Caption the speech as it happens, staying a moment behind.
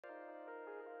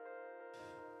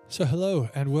So hello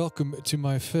and welcome to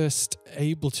my first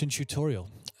Ableton tutorial.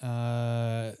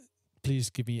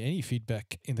 Please give me any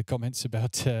feedback in the comments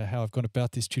about how I've gone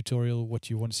about this tutorial, what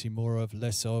you want to see more of,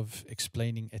 less of,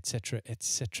 explaining, etc,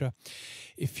 etc.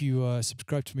 If you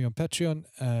subscribe to me on Patreon,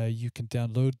 you can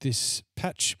download this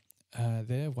patch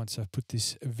there once I've put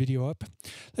this video up.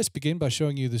 Let's begin by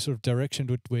showing you the sort of direction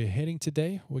that we're heading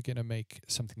today. We're going to make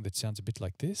something that sounds a bit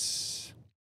like this.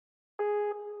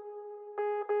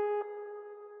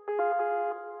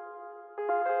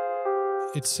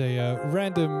 It's a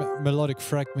random melodic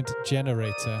fragment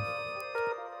generator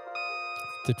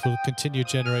that will continue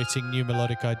generating new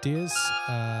melodic ideas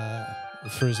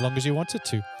for as long as you want it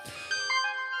to.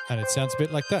 And it sounds a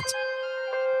bit like that.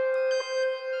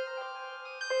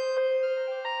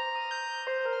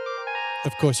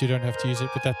 Of course, you don't have to use it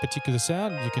with that particular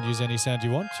sound. You can use any sound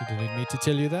you want. You don't need me to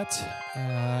tell you that.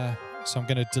 So I'm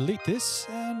going to delete this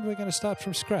and we're going to start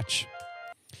from scratch.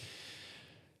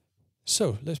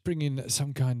 So let's bring in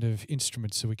some kind of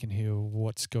instrument so we can hear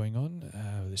what's going on.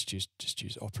 Let's just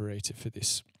use operator for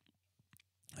this.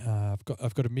 I've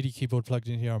got a MIDI keyboard plugged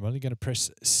in here. I'm only going to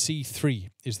press C3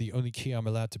 is the only key I'm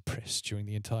allowed to press during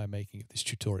the entire making of this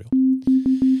tutorial.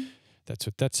 That's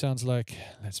what that sounds like.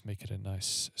 Let's make it a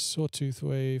nice sawtooth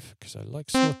wave because I like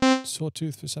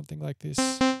sawtooth for something like this.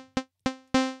 And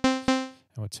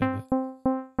we'll turn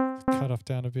the cutoff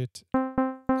down a bit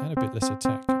and a bit less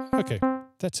attack. Okay.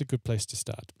 That's a good place to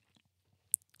start.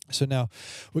 So now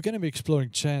we're going to be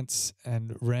exploring chance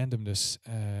and randomness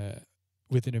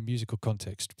within a musical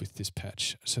context with this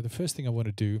patch. So the first thing I want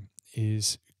to do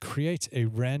is create a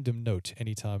random note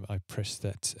anytime I press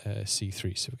that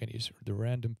C3. So we're going to use the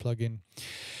random plugin,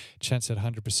 chance at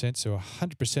 100%. So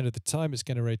 100% of the time it's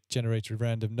going to generate a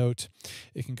random note.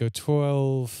 It can go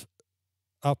 12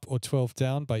 up or 12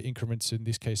 down by increments, in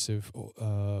this case of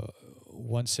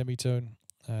one semitone.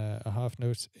 A half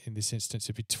note. In this instance,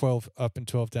 it'd be 12 up and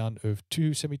 12 down of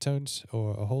two semitones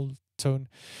or a whole tone.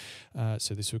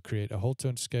 So this will create a whole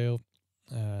tone scale,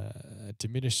 a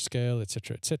diminished scale,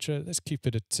 etc., etc. Let's keep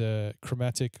it at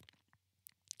chromatic.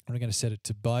 I'm going to set it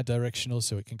to bidirectional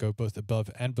so it can go both above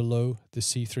and below the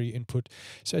C3 input.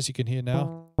 So as you can hear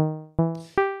now,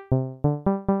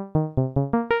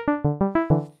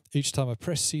 each time I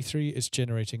press C3, it's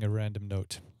generating a random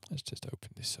note. Let's just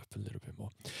open this up a little bit more.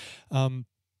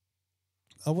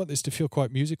 I want this to feel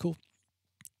quite musical,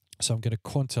 so I'm going to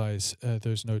quantize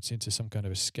those notes into some kind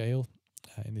of a scale.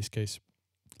 In this case,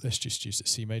 let's just use the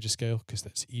C major scale because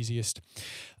that's easiest.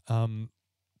 So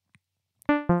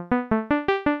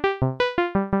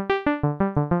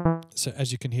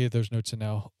as you can hear, those notes are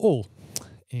now all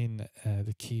in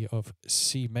the key of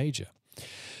C major.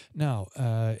 Now,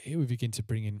 here we begin to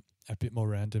bring in a bit more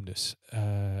randomness.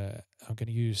 I'm going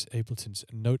to use Ableton's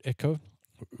note echo,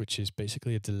 which is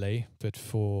basically a delay, but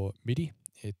for MIDI,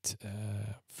 it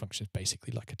functions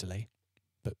basically like a delay.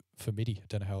 But for MIDI, I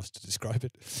don't know how else to describe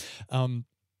it. And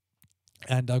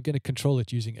I'm going to control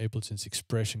it using Ableton's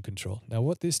expression control. Now,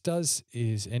 what this does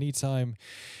is anytime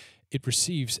it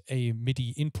receives a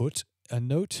MIDI input, a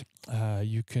note,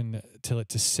 you can tell it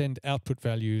to send output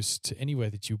values to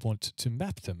anywhere that you want to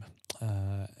map them.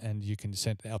 And you can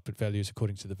send output values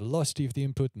according to the velocity of the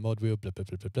input, mod wheel, blah, blah,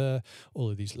 blah, blah, blah, all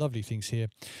of these lovely things here.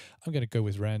 I'm going to go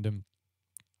with random.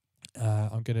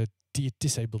 I'm going to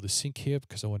disable the sync here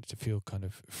because I want it to feel kind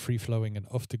of free-flowing and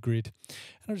off the grid.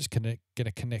 And I'm just going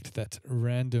to connect that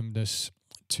randomness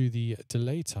to the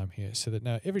delay time here so that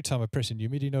now every time I press a new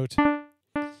MIDI note,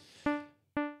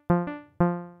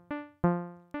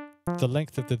 the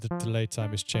length of the delay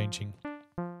time is changing.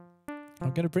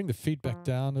 I'm going to bring the feedback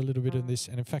down a little bit in this,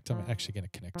 and in fact I'm actually going to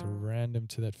connect a random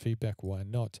to that feedback, why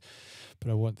not? But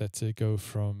I want that to go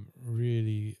from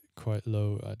really quite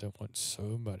low. I don't want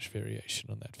so much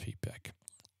variation on that feedback.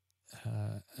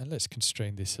 And let's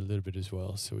constrain this a little bit as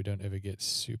well so we don't ever get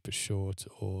super short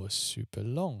or super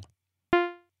long.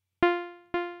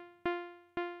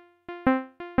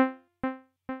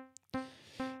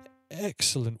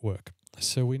 Excellent work.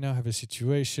 So we now have a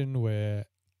situation where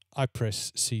I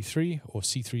press C3, or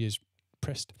C3 is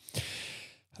pressed.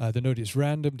 The note is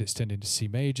randomed, it's turned into C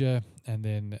major, and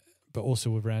then, but also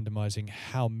we're randomizing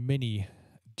how many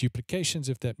duplications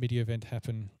of that MIDI event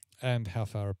happen and how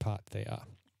far apart they are.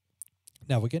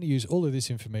 Now we're going to use all of this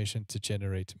information to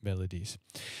generate melodies.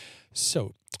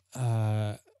 So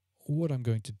what I'm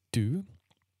going to do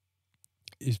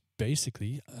is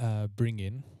basically bring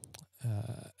in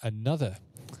another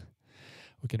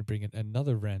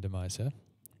randomizer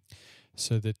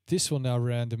so that this will now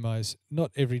randomize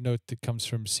not every note that comes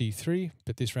from C3,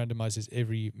 but this randomizes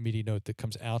every MIDI note that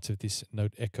comes out of this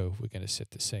note echo. We're going to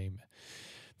set the same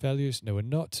values. No, we're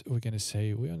not. We're going to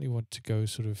say we only want to go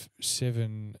sort of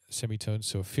 7 semitones,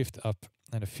 so a fifth up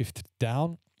and a fifth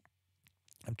down.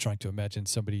 I'm trying to imagine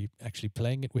somebody actually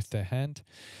playing it with their hand,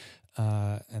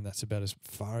 and that's about as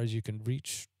far as you can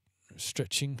reach,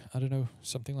 stretching, I don't know,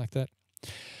 something like that.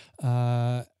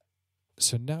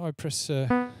 So now I press...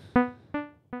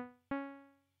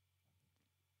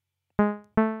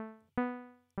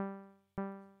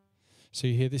 So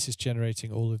you hear this is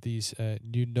generating all of these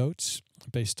new notes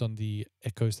based on the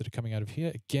echoes that are coming out of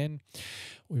here. Again,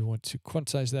 we want to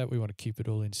quantize that. We want to keep it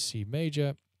all in C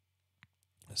major.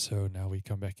 So now we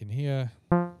come back in here.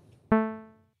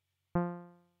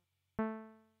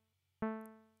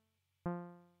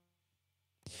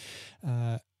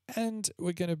 And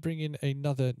we're going to bring in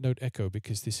another note echo,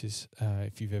 because this is,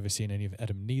 if you've ever seen any of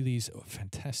Adam Neely's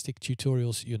fantastic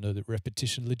tutorials, you'll know that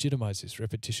repetition legitimizes.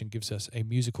 Repetition gives us a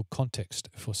musical context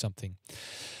for something.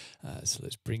 So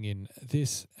let's bring in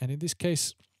this. And in this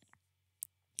case,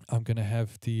 I'm going to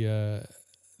have the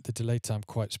delay time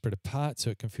quite spread apart, so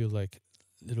it can feel like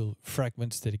little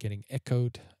fragments that are getting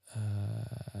echoed.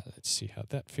 Let's see how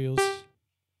that feels.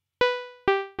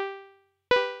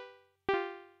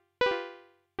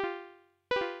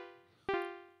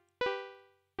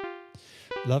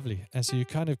 Lovely. And so you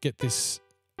kind of get this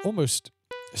almost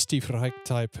Steve Reich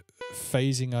type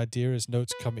phasing idea as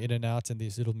notes come in and out, and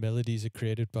these little melodies are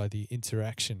created by the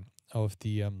interaction of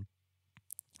the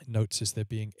notes as they're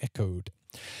being echoed.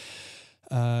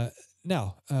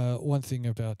 Now, one thing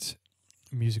about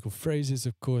musical phrases,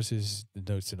 of course, is the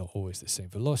notes are not always the same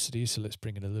velocity, so let's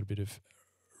bring in a little bit of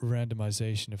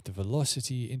randomization of the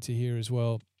velocity into here as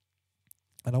well.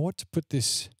 And I want to put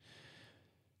this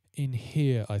in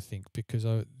here, I think, because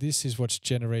this is what's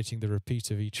generating the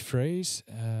repeat of each phrase.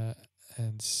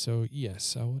 And so,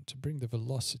 yes, I want to bring the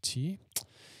velocity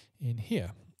in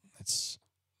here. Let's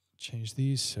change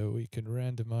these so we can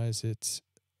randomize it.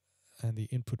 And the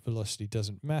input velocity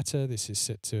doesn't matter. This is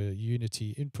set to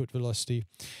unity input velocity.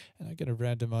 And I'm going to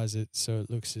randomize it so it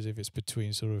looks as if it's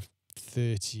between sort of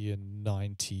 30 and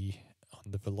 90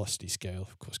 on the velocity scale.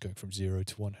 Of course, going from 0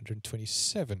 to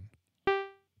 127.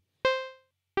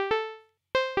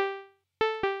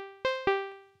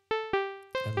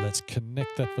 And let's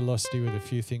connect that velocity with a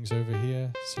few things over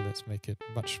here. So let's make it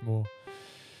much more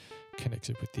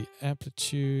connected with the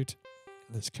amplitude.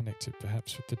 Let's connect it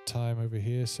perhaps with the time over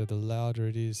here. So the louder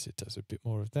it is, it does a bit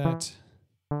more of that.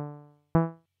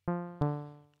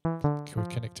 Can we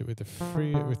connect it with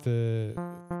the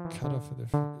cutoff of the...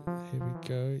 Here we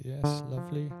go. Yes,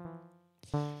 lovely.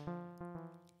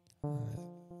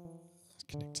 Let's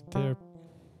connect it there.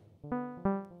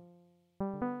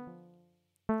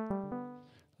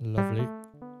 Lovely.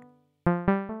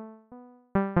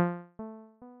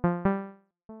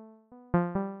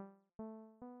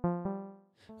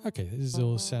 Okay, this is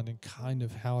all sounding kind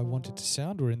of how I want it to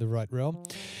sound. We're in the right realm.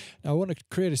 Now I want to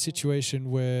create a situation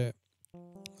where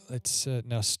let's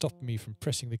now stop me from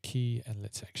pressing the key, and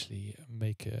let's actually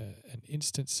make an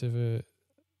instance of a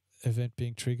event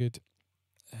being triggered,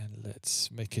 and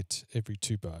let's make it every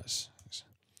 2 bars.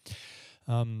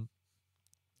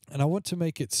 And I want to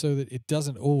make it so that it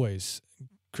doesn't always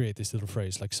create this little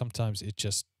phrase. Like sometimes it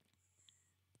just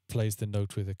plays the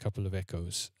note with a couple of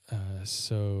echoes.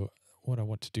 So what I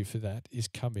want to do for that is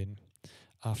come in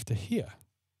after here.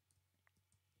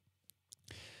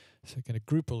 So I'm going to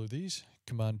group all of these,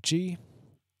 Command G,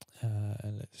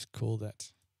 and let's call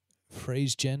that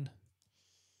phrase gen.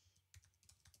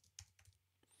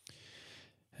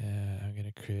 I'm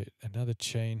going to create another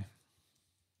chain.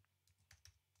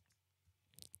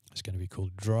 It's going to be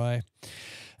called dry.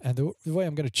 And the way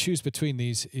I'm going to choose between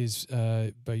these is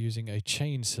by using a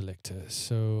chain selector.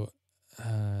 So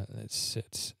let's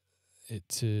set it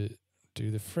to do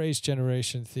the phrase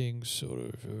generation thing sort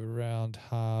of around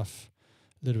half,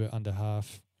 a little bit under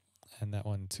half, and that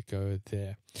one to go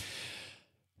there.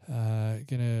 Going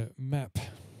to map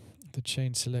the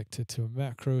chain selector to a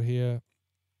macro here.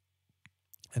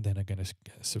 And then I'm going to,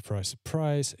 surprise,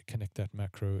 surprise, connect that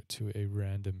macro to a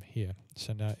random here.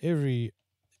 So now every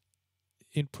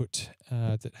input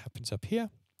that happens up here,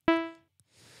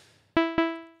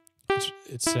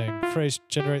 it's saying phrase,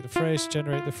 generate the phrase,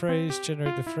 generate the phrase,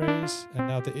 generate the phrase. And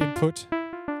now the input,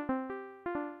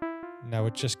 now we're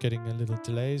just getting a little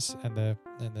delays, and the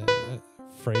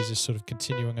phrase is sort of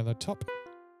continuing on the top.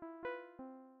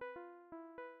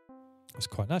 That's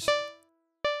quite nice.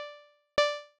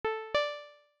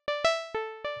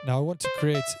 Now I want to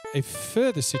create a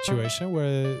further situation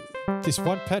where this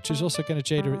one patch is also going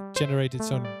to generate its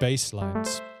own bass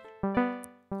lines.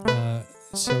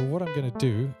 So what I'm going to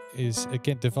do is,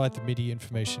 again, divide the MIDI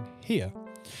information here.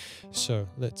 So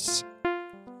let's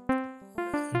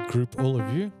group all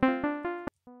of you. And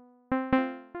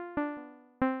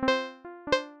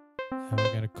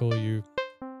we're going to call you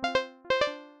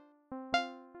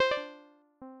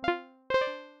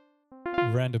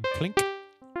random plink.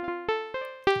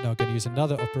 Now I'm going to use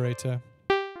another operator.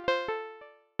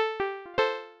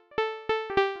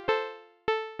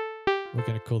 We're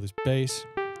going to call this bass.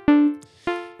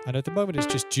 And at the moment it's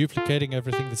just duplicating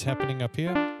everything that's happening up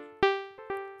here.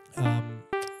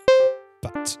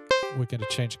 But we're going to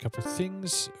change a couple of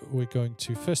things. We're going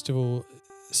to first of all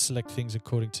select things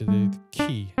according to the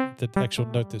key, the actual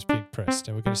note that's being pressed.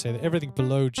 And we're going to say that everything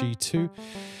below G2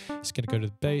 is going to go to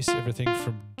the bass. Everything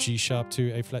from G sharp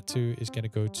 2, A flat 2 is going to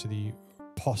go to the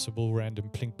possible random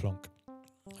plink plonk.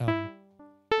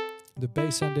 The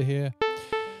bass under here,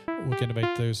 we're going to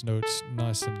make those notes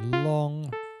nice and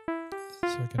long.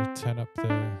 So we're going to turn up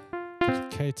the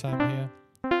decay time here.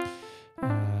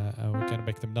 And we're going to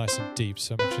make them nice and deep.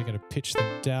 So I'm actually going to pitch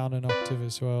them down an octave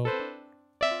as well.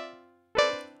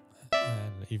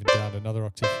 And even down another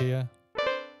octave here.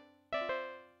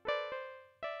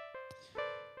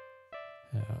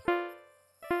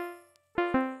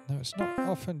 Now it's not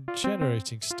often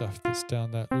generating stuff that's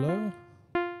down that low.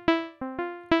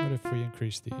 What if we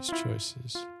increase these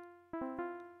choices?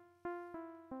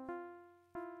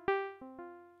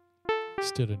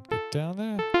 Still didn't get down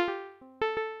there.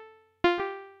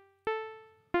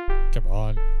 Come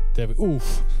on. There we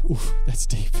oof, that's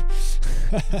deep.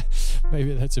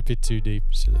 Maybe that's a bit too deep.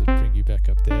 So let's bring you back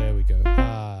up. There we go.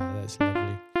 Ah, that's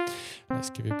lovely. Let's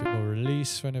give it a bit more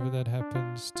release whenever that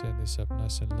happens. Turn this up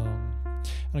nice and long.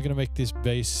 And I'm going to make this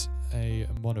bass a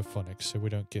monophonic so we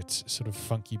don't get sort of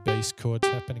funky bass chords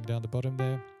happening down the bottom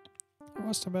there.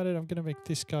 Whilst I'm at it, I'm going to make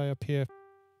this guy up here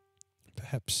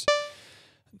perhaps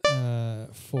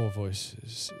 4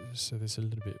 voices. So there's a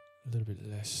little bit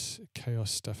less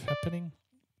chaos stuff happening.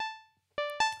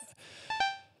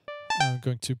 I'm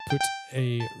going to put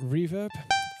a reverb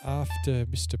after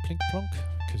Mr. Plink Plonk,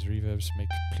 because reverbs make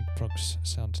plink plonks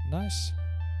sound nice.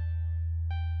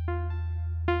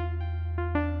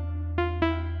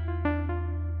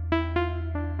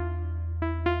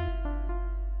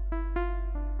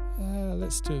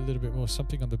 Let's do a little bit more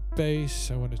something on the bass.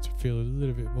 I want it to feel a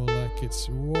little bit more like it's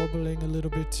wobbling a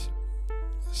little bit.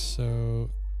 So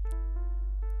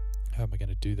how am I going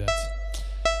to do that?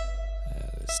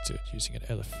 Let's do it using an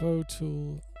LFO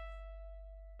tool.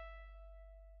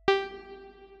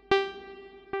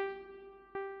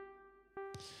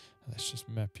 Let's just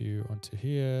map you onto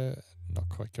here. Not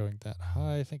quite going that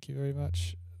high, thank you very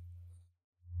much.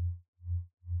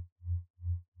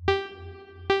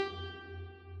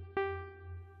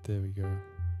 There we go.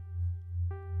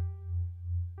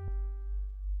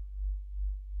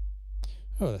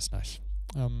 Oh, that's nice.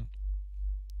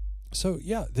 So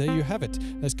yeah, there you have it.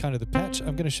 That's kind of the patch.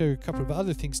 I'm going to show you a couple of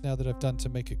other things now that I've done to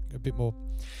make it a bit more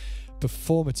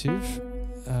performative.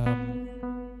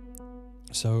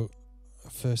 So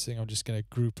first thing, I'm just going to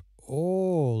group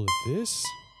all of this.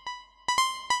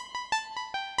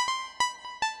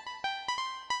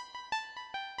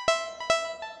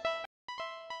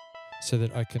 So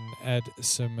that I can add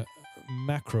some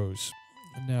macros.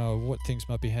 Now, what things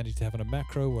might be handy to have on a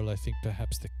macro? Well, I think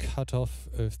perhaps the cutoff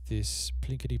of this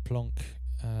plinkety plonk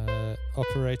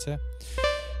operator.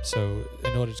 So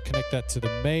in order to connect that to the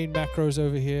main macros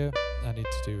over here, I need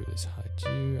to do this hide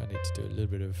you. I need to do a little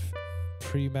bit of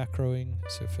pre-macroing.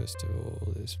 So first of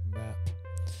all, this map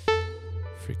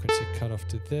frequency cutoff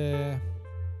to there.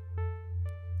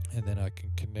 And then I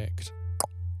can connect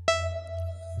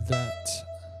that.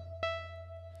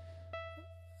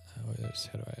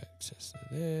 How do I access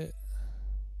there?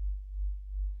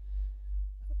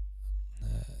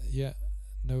 Yeah,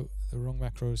 no, the wrong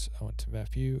macros. I want to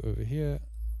map you over here.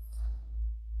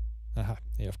 Aha,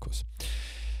 yeah, of course.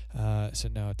 So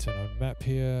now I turn on map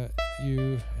here,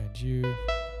 you, and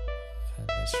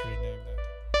let's rename that.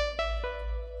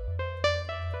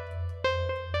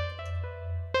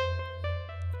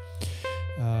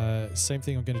 Same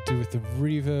thing I'm going to do with the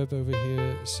reverb over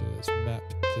here. So let's map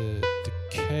the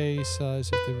decay size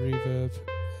of the reverb,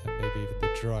 and maybe even the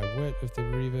dry wet of the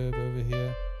reverb over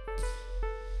here.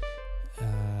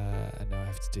 And now I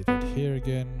have to do that here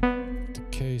again.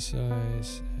 Decay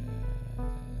size,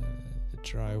 the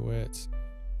dry wet.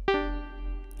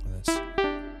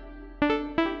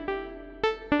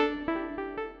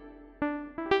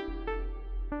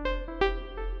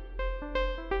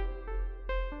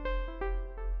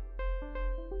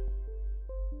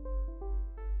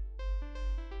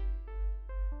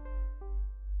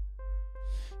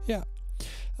 Yeah,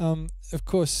 of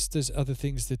course there's other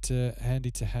things that are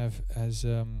handy to have as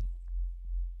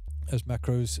As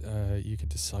macros, you can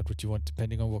decide what you want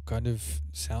depending on what kind of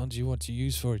sounds you want to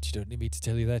use for it. You don't need me to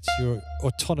tell you that. You're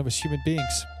autonomous human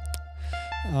beings.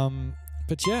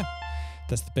 But yeah,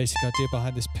 that's the basic idea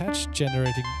behind this patch,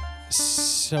 generating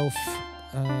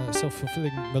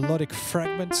self-fulfilling melodic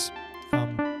fragments.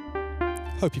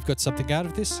 Hope you've got something out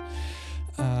of this.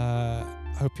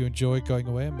 Hope you enjoy going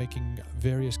away and making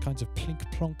various kinds of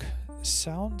plink-plonk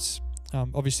sounds.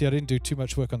 Obviously, I didn't do too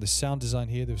much work on the sound design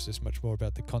here. There was just much more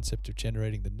about the concept of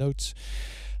generating the notes.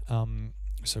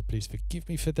 So please forgive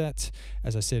me for that.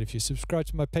 As I said, if you subscribe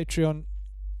to my Patreon,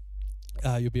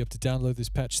 you'll be able to download this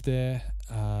patch there.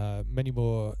 Many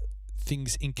more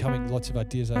things incoming, lots of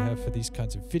ideas I have for these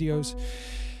kinds of videos.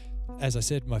 As I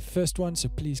said, my first one, so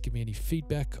please give me any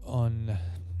feedback on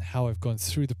how I've gone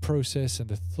through the process and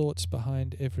the thoughts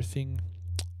behind everything.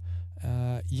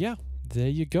 Yeah, there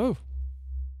you go.